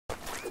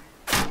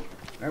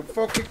Don't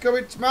fucking come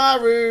into my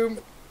room.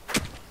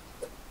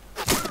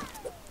 I'm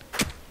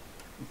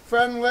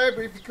friendly,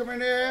 but if you come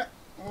in here,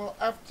 we'll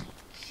have to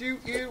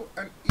shoot you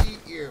and eat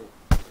you.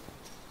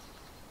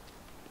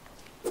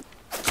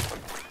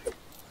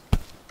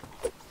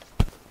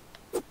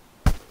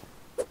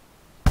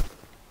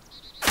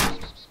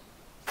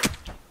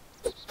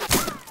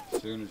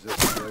 As soon as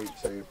this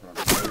breaks here, I'm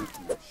going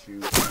to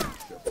shoot and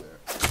shut it.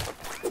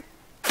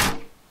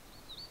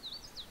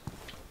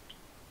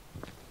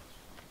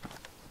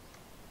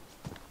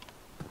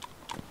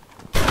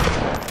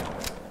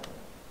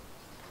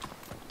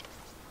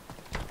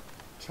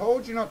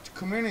 Told you not to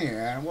come in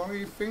here. What are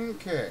you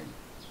thinking?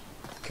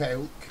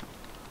 Coke.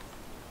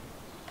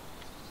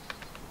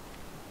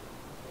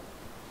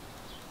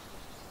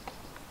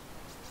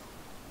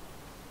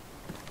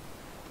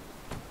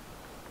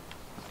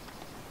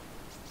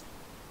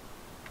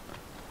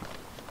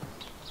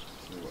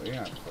 See what he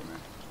had for me.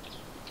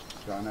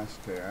 He's got an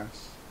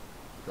SKS.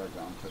 Dragged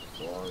down to the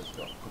floor. He's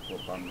got a couple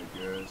of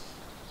bandages.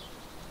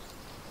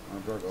 I'll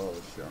drag all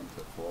this shit onto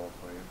the floor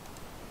for you.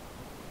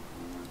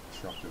 And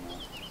chop him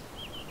off.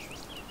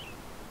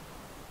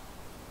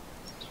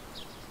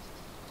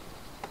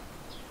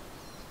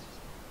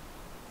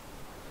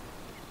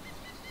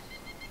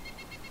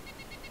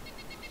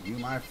 You,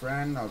 my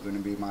friend, are going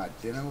to be my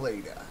dinner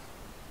later.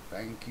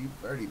 Thank you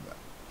very much.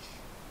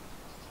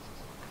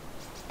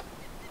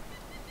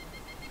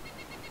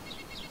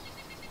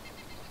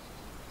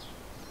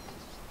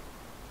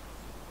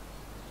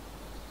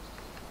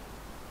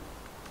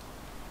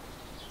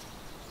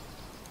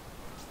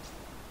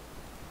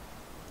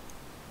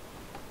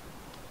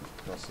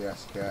 Because the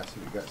SKS, if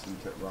it gets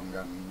into the wrong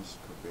hands,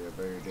 could be a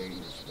very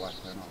dangerous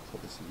weapon. I'll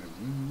put this in the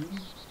room.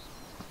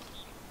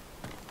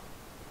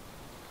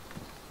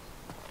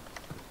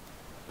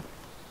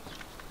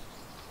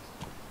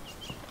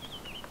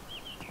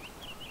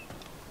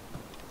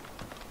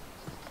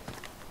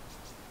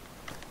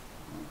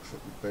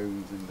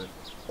 Bones in the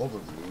other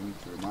room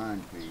to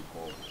remind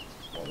people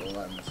what the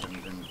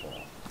Lemson's in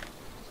for.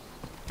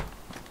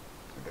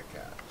 With the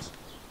cats.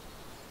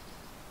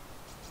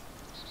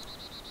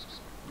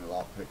 The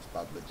lockpick's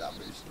badly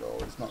damaged though,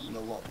 it's not going to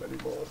lock many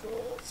more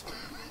doors.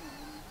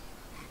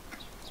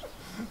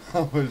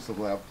 I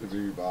mostly have to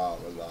move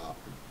out when that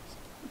happens.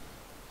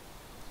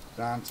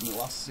 Down to my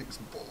last 6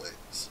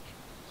 bullets.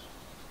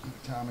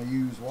 Every time I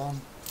use one,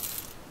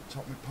 I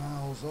top my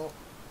piles up,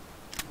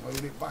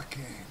 load it back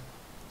in.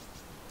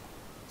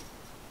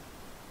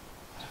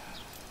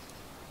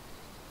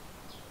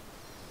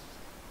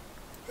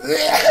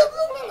 Yes.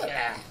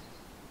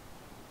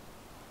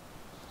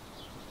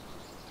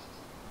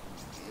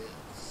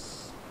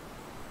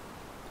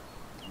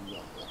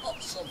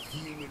 Lots of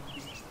human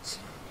meat.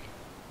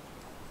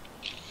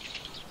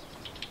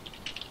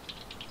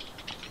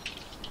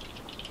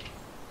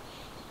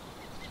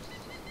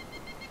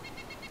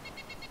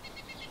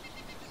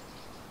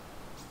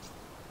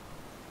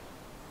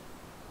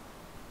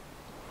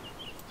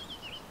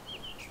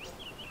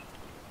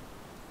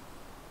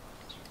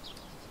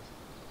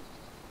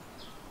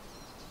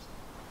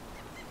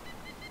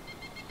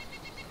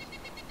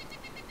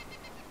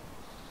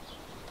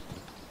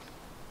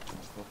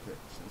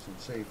 Since I'm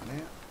safe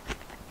now,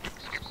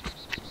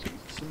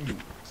 eat some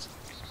meat.